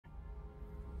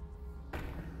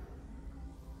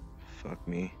Fuck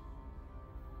me.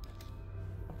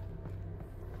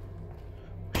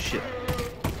 Shit.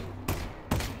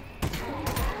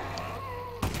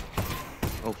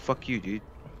 Oh, fuck you, dude.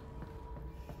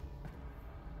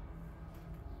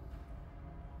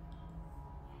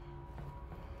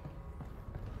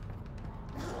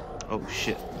 Oh,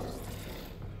 shit.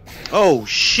 Oh,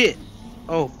 shit!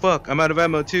 Oh, fuck. I'm out of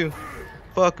ammo, too.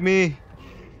 Fuck me.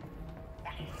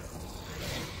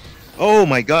 Oh,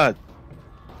 my God.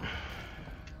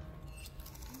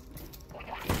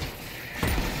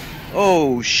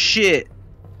 Oh, shit.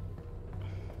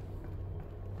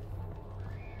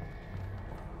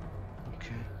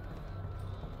 Okay.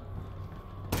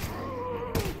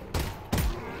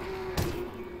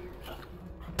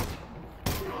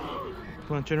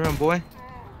 Come on, turn around, boy.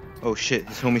 Oh, shit.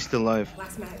 His homie's still alive.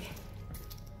 Last mag.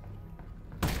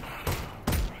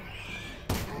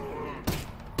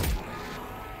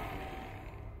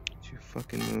 You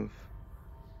fucking move.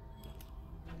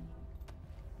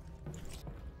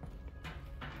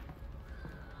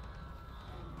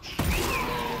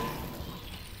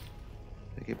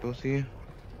 Did I get both of you?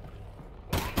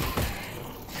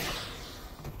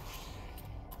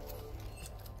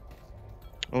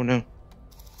 Oh no.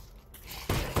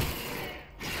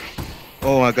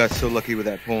 Oh, I got so lucky with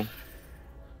that pole.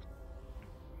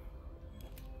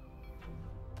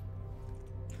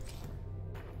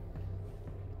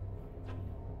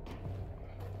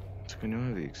 I know I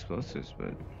have the explosives,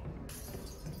 but...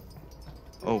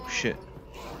 Oh, shit.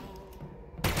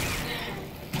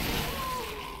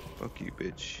 Fuck you,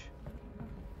 bitch.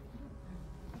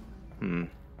 More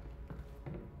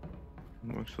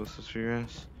explosives for your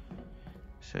ass?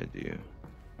 Yes, I do.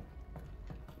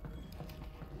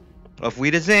 Auf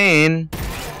Wiedersehen!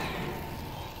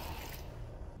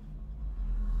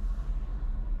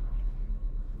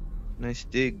 Nice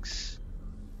digs.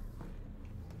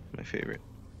 My favorite.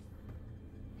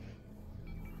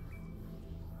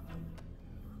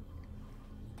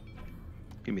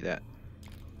 Give me that.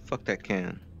 Fuck that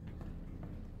can.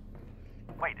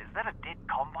 Wait, is that a dead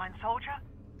Combine soldier?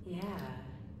 Yeah.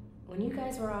 When you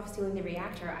guys were off stealing the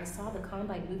reactor, I saw the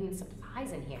Combine moving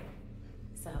supplies in here.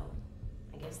 So,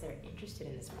 I guess they're interested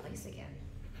in this place again.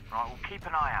 Right, we'll keep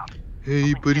an eye out. Hey,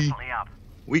 Something's buddy. definitely up.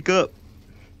 Wake up!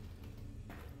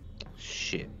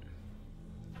 Shit.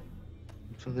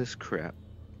 What's all this crap?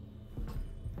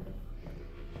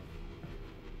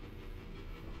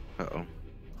 Uh-oh.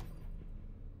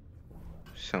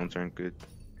 Sounds aren't good.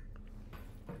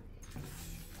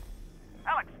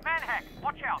 Alyx, manhack,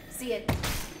 watch out! See it.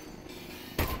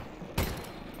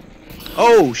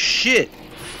 Oh, shit!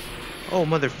 Oh,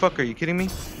 motherfucker, are you kidding me?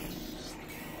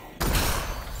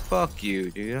 Fuck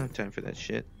you, dude. I don't have time for that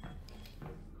shit.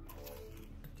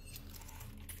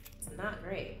 It's not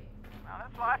great. Well,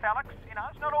 that's life, Alyx. You know,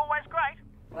 it's not always great.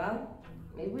 Well,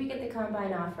 maybe we get the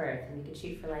Combine off Earth and we could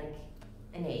shoot for like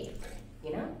an 8,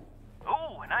 you know?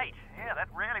 Ooh, an 8. Yeah, that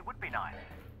really would be nice.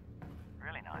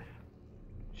 Really nice.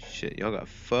 Shit, y'all got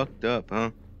fucked up,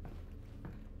 huh?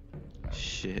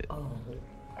 Shit. Oh,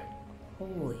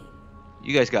 holy.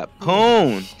 You guys got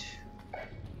pwned!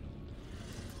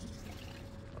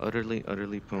 Utterly,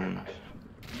 utterly pwned.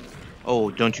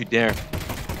 Oh, don't you dare.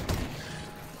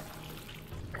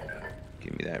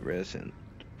 Give me that resin.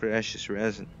 Precious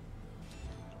resin.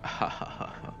 Ha ha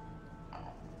ha ha.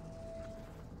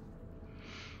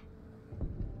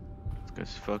 This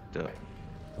guy's fucked up.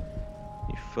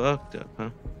 You fucked up, huh?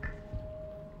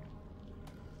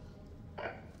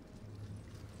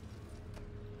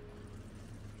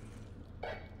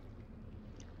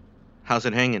 How's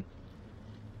it hanging?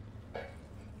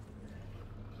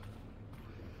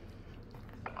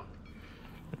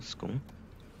 That's cool.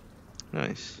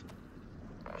 Nice.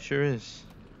 Sure is.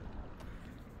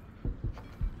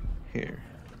 Here,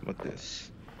 how about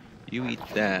this? You eat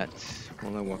that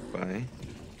while I walk by.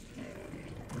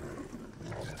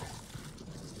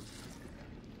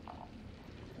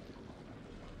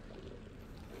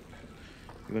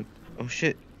 You want... Oh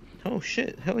shit. Oh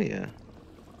shit, hell yeah.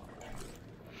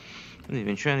 I'm not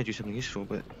even trying to do something useful,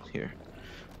 but here.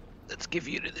 Let's give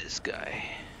you to this guy.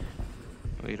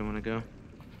 Oh, you don't want to go?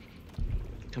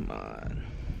 Come on.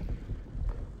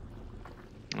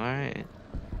 Alright.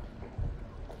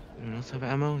 Anyone else have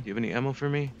ammo? Do you have any ammo for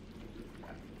me?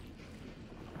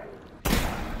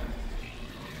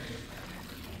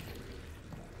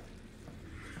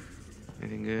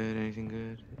 Anything good? Anything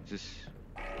good? Is this...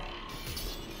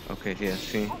 Okay, yeah,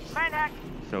 see? Manhack!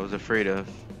 So I was afraid of.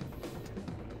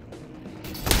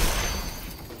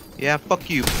 Yeah, fuck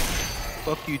you.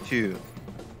 Fuck you too.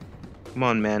 Come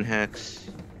on, man hacks.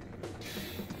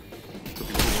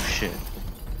 Bullshit.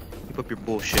 Keep up your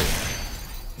bullshit.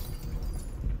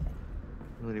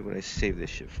 Really, what I save this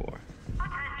shit for?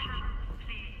 Attention,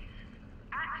 please.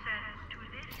 Access to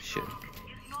this Shit. block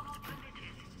is not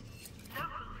permitted.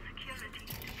 Local security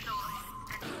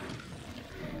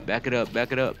deployed. Back it up,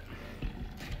 back it up.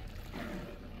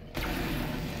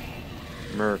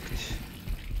 Merked.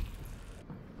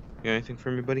 You got anything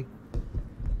for me, buddy?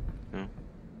 No.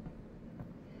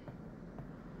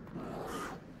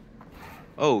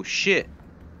 Oh shit.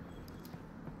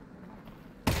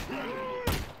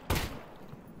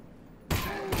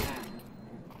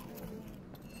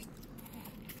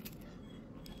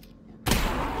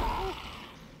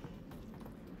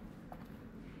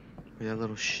 Where'd that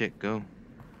little shit go?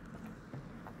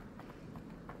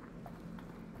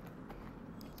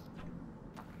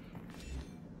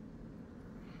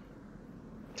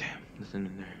 Damn, nothing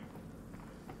in there.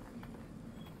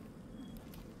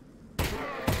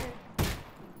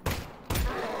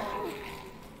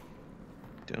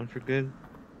 Down for good?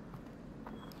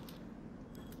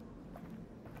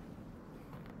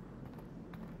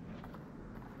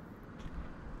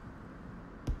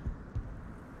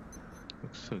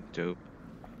 Looks so dope.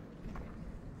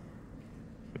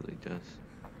 Really does.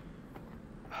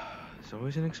 There's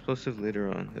always an explosive later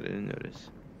on that I didn't notice.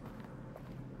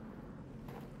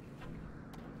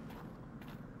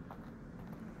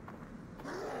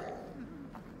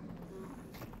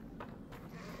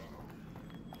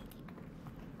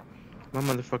 Come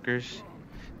on, motherfuckers.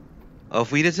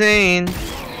 Auf Wiedersehen!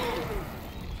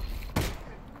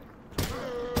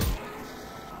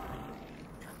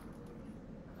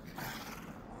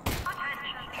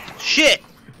 Shit!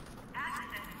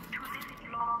 Access to this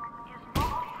block is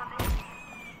not permitted.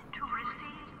 To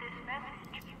receive this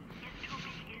message is to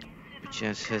begin civil Bitch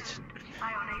ass head.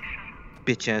 violation.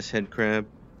 Bitch ass head crab.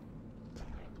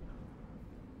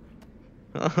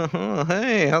 Oh,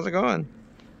 hey, how's it going?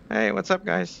 Hey, what's up,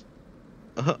 guys?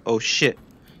 Oh shit,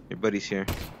 your buddy's here.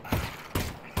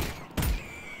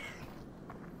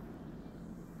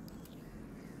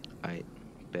 I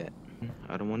bet.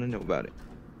 I don't want to know about it.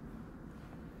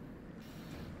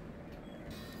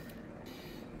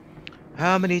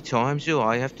 How many times do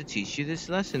I have to teach you this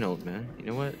lesson, old man? You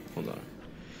know what? Hold on.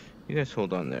 You guys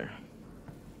hold on there.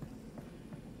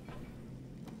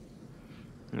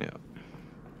 Yeah.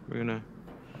 I'm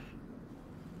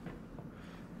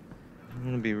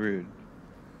gonna be rude.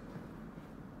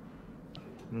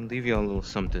 I'm gonna leave y'all a little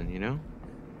something, you know?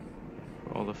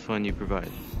 For all the fun you provide.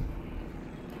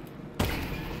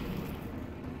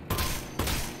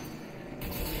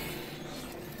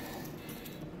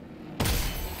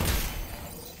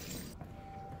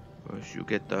 First you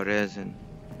get the resin,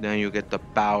 then you get the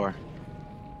power.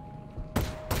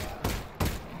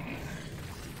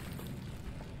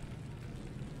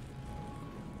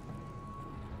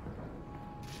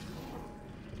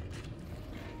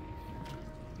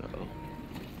 Uh-oh.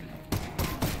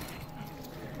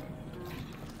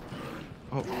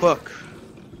 Oh, fuck.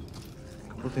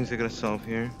 Couple things I gotta solve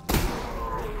here.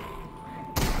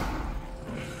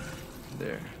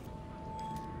 There.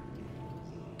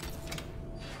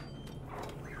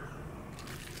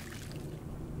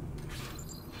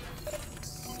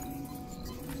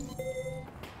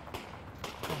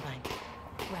 Combine.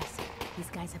 Russ, these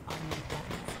guys have automatic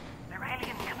weapons. They're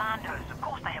alien commandos. Of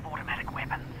course they have automatic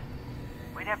weapons.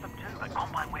 We'd have them too, but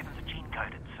combine weapons are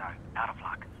gene-coded, so out of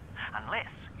luck. Unless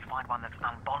you find one that's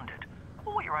unbonded,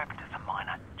 or you're open to some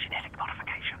minor genetic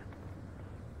modification.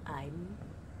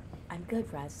 I'm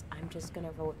good, Russ. I'm just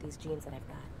gonna roll with these genes that I've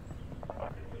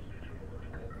got.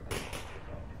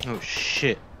 Oh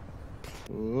shit.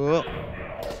 Whoa.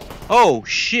 Oh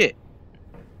shit.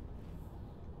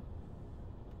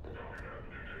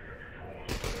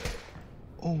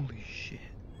 Holy shit.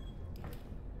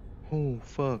 Oh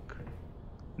fuck.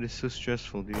 This is so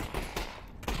stressful, dude.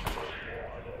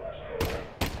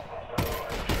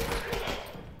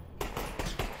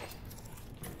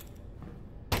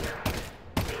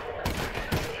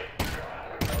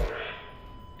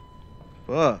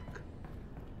 Fuck.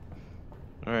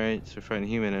 Alright, so we're fighting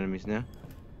human enemies now.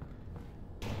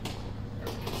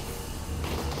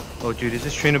 Oh dude, is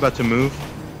this train about to move?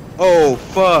 Oh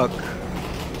fuck.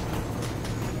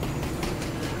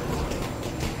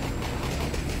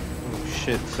 Oh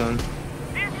shit, son.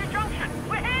 View Junction,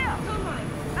 we're here!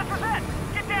 That's Rosette,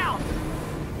 get down!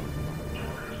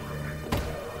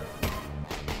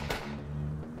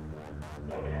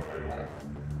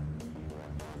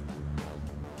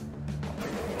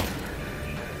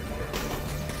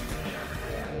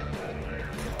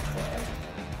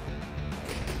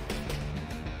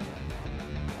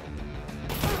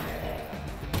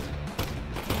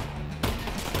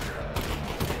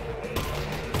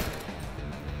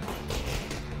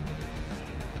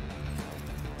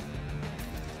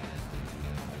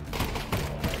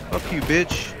 Fuck you,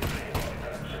 bitch.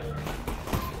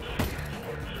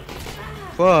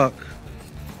 Fuck.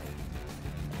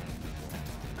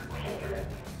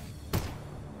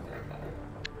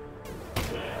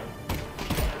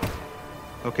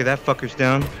 Okay, that fucker's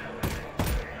down.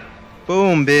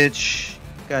 Boom, bitch.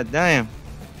 God damn.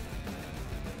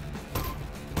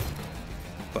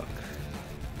 Fuck.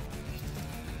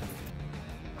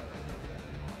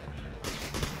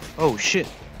 Oh, shit.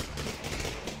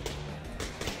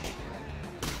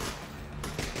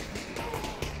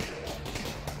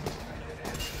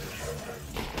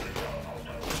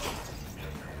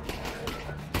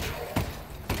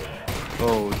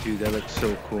 Oh, dude, that looks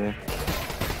so cool.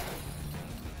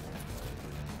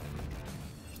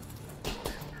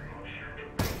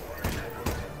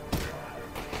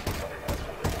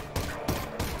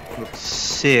 Looks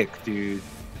sick, dude.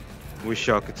 Wish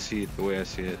y'all could see it the way I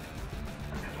see it.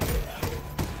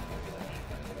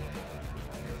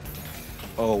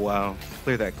 Oh, wow.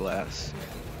 Clear that glass.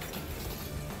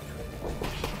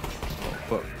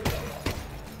 Fuck.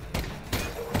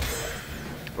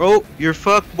 Oh, you're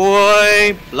fucked,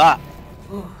 boy. Blah.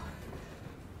 Oh,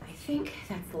 I think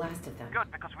that's the last of them.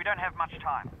 Good, because we don't have much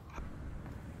time.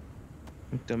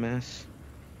 Dumbass.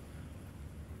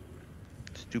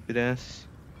 Stupid ass.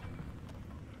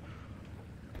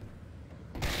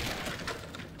 You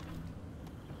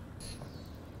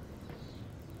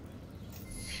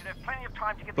should have plenty of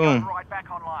time to get the Boom. override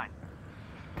back online.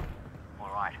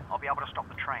 Alright, I'll be able to stop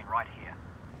the train right here.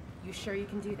 You sure you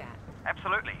can do that?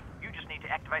 Absolutely. You just need to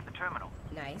activate the terminal.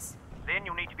 Nice. Then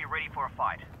you'll need to be ready for a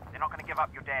fight. They're not going to give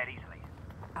up your dad easily.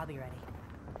 I'll be ready.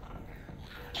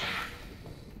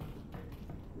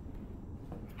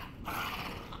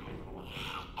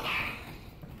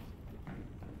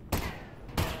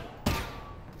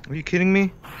 Are you kidding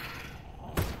me?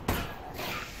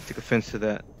 Take offense to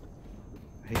that.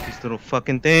 I hate these little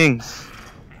fucking things.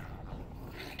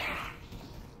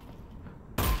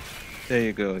 There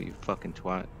you go, you fucking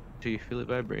twat. Till you feel it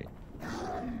vibrate.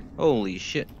 Holy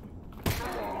shit.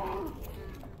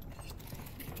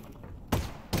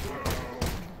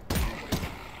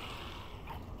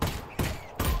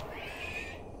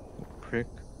 Prick.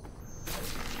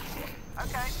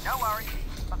 Okay, no worries.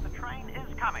 But the train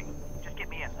is coming. Just get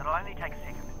me in. It'll only take a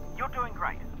second. You're doing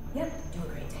great. Yep, doing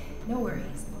great. No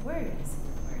worries. No worries.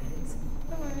 No worries.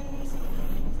 No worries.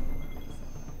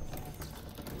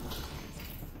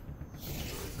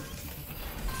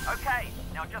 Okay,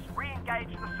 now just re-engage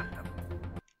the system.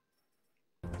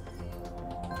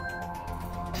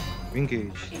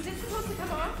 Engage. Is this supposed to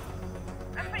come off?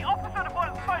 That's the opposite of what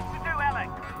it's supposed to do, Alyx.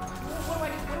 What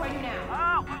do I do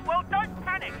now? Well, don't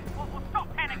panic. We'll stop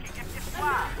panicking if you I'm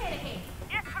are. not panicking.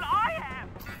 Yes, but I am.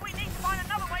 We need to find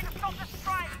another way to stop this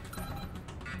train.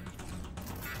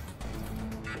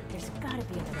 There's gotta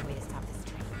be another way to stop this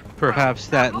train. Perhaps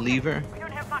that lever? We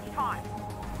don't have much time.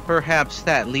 Perhaps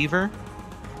that lever?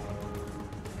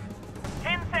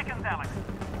 10 seconds, Alyx.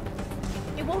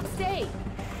 It won't stay.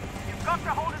 You've got to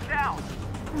hold it down.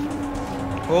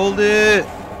 Hold it!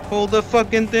 Hold the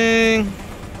fucking thing!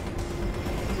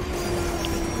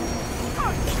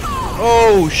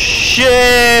 Oh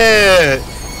shit!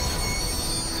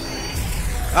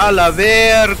 A la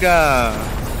verga!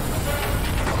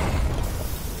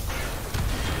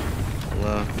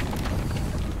 Hello.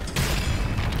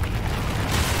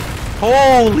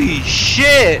 Holy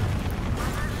shit!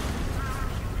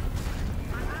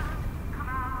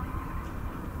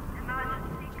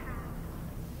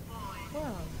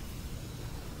 Whoa,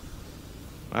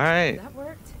 Alright. that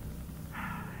worked.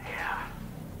 Yeah.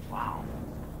 Wow.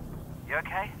 You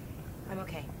okay? I'm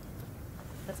okay.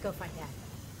 Let's go find Dad.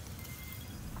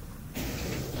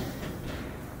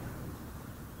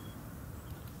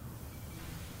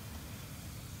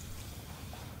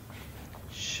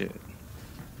 Shit.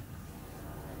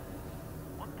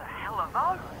 What the hell are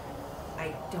those?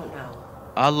 I don't know.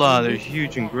 Allah, they're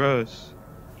huge and gross.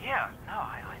 Yeah, no,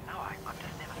 I know. I've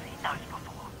just never seen those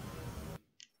before.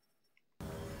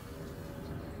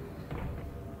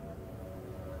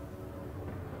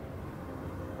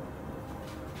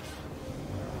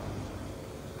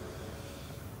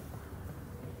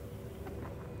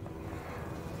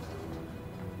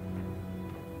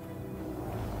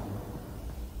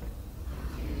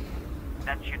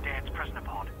 That's your dad's prisoner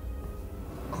pod.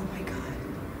 Oh my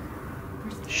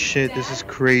god. Shit, this is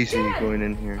crazy going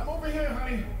in here. I'm over here,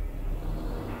 honey.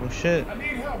 Oh shit. I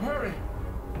need help. Hurry.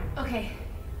 Okay,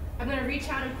 I'm gonna reach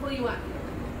out and pull you up.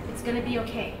 It's gonna be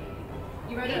okay.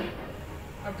 You ready? Yeah.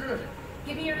 I'm good.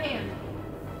 Give me your hand.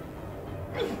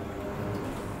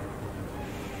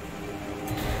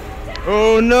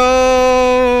 Oh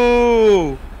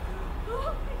no!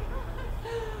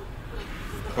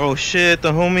 Oh shit,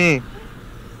 the homie.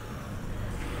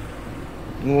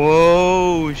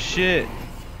 Whoa, shit.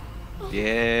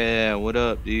 Yeah, what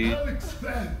up, dude? Alyx,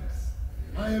 thanks.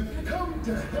 I have come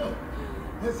to help,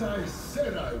 as I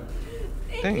said I would.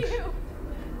 Thank Thanks. you.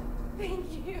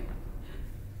 Thank you.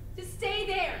 Just stay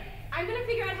there. I'm gonna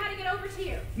figure out how to get over to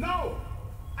you. No!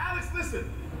 Alyx,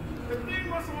 listen. The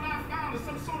thing Russell and I found is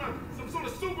some sort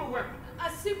of super weapon. A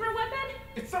super weapon?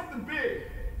 It's something big.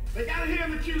 They got it here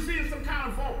in the QZ in some kind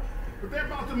of vault, but they're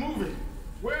about to move it.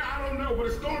 Where, I don't know, but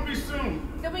it's gonna be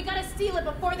soon. Then we gotta steal it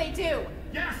before they do.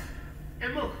 Yes!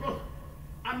 And look,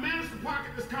 I managed to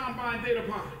pocket this Combine data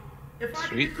pod. If I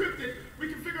can Sweet. decrypt it,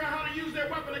 we can figure out how to use their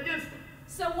weapon against them.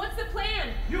 So what's the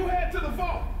plan? You head to the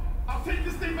vault. I'll take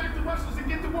this thing back to Russell's and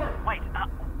get to work. Wait,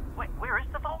 where is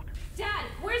the vault? Dad,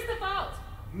 where's the vault?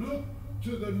 Look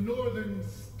to the northern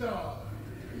star.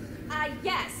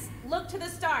 Yes. Look to the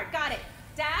star. Got it.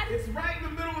 Dad? It's right in the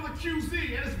middle of the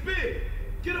QZ, and it's big.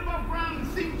 Get above ground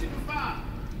and see what you can find.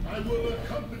 I will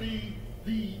accompany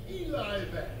the Eli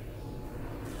back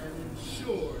and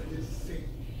ensure his safety.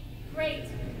 Great.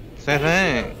 Say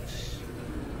thanks.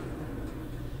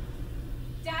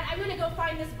 Dad, I'm gonna go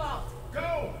find this vault.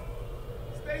 Go!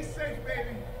 Stay safe,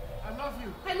 baby. I love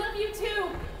you. I love you too.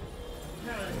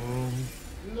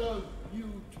 I love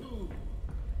you too.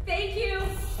 Thank you.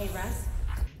 Hey, Russ.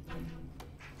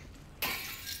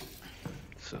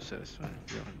 So satisfying.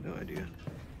 You have no idea.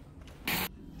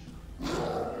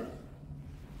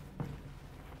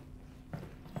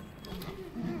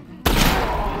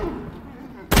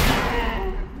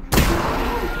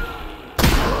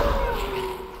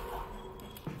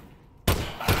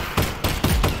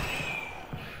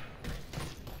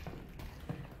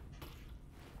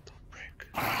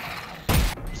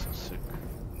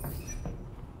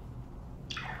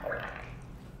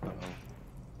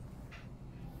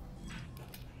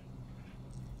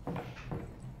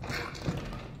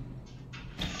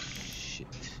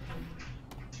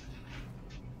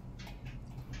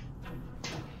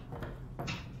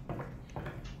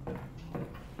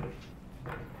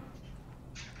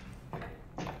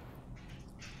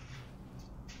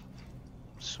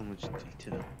 So much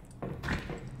detail.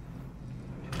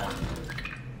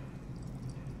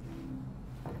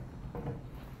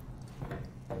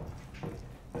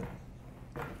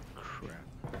 Crap.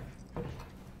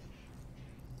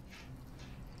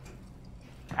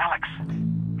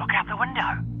 Alyx, look out the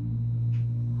window.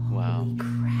 Wow. Holy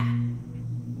crap.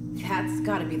 That's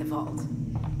gotta be the vault.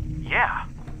 Yeah.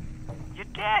 Your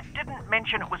dad didn't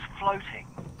mention it was floating.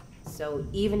 So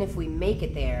even if we make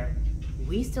it there,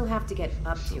 we still have to get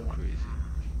up So to it. crazy.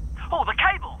 Oh, the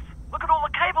cables! Look at all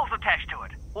the cables attached to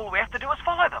it. All we have to do is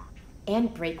follow them.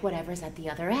 And break whatever's at the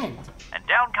other end. And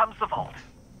down comes the vault.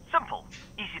 Simple,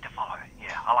 easy to follow.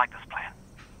 Yeah, I like this plan.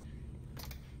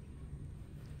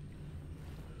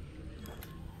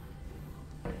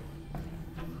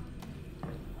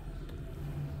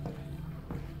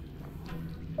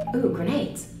 Ooh,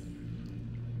 grenades.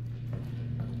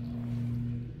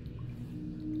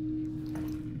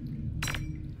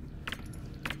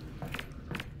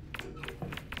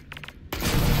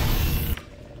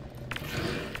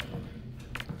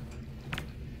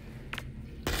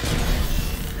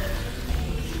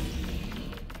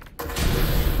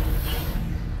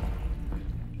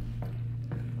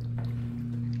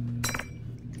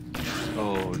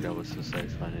 Oh, that was so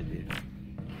satisfying, dude.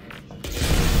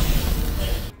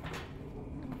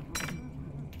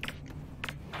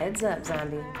 Heads up,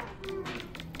 zombie.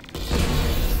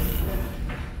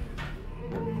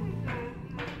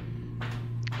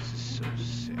 This is so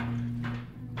sick.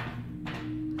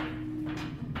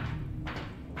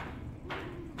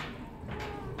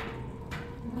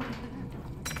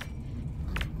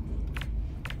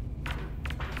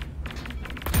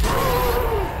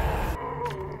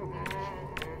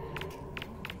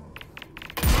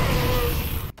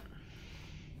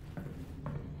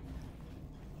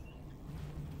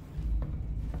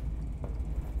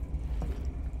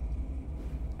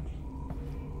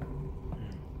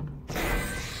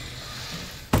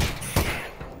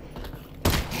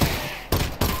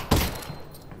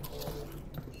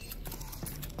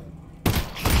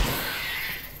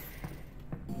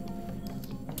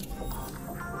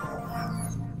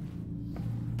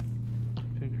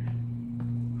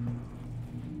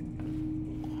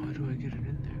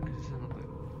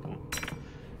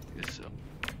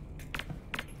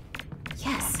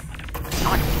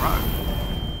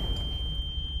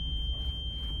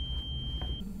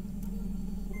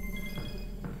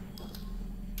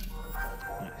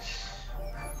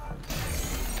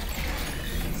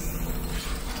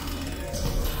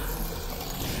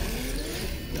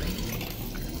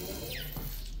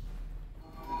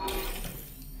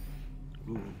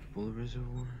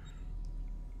 reservoir.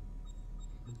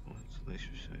 Oh, it's a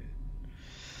laser sight.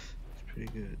 It's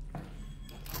pretty good.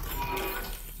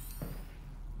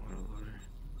 Water loader.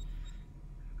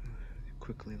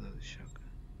 Quickly load the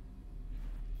shotgun.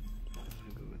 I'm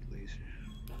gonna go with laser.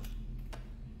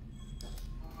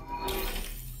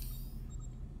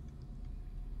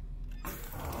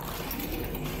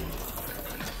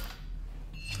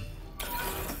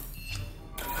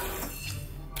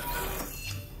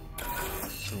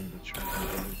 So much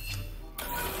revenue.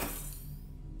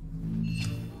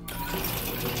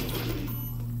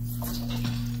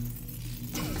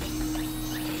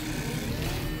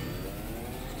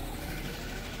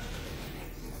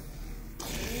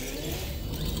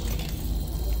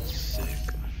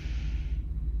 Sick.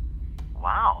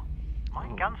 Wow, my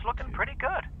gun's looking pretty good.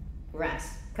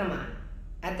 Russ, come on.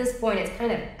 At this point, it's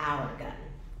kind of our gun.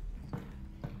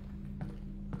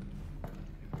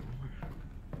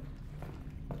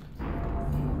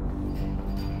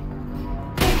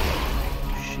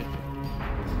 Shit.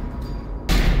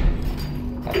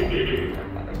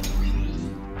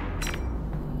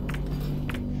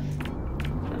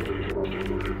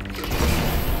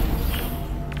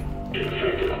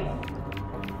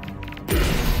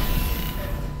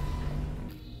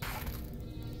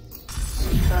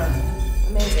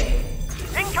 Amazing.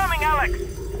 Incoming, Alyx!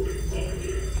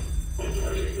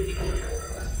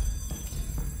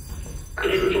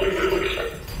 This is like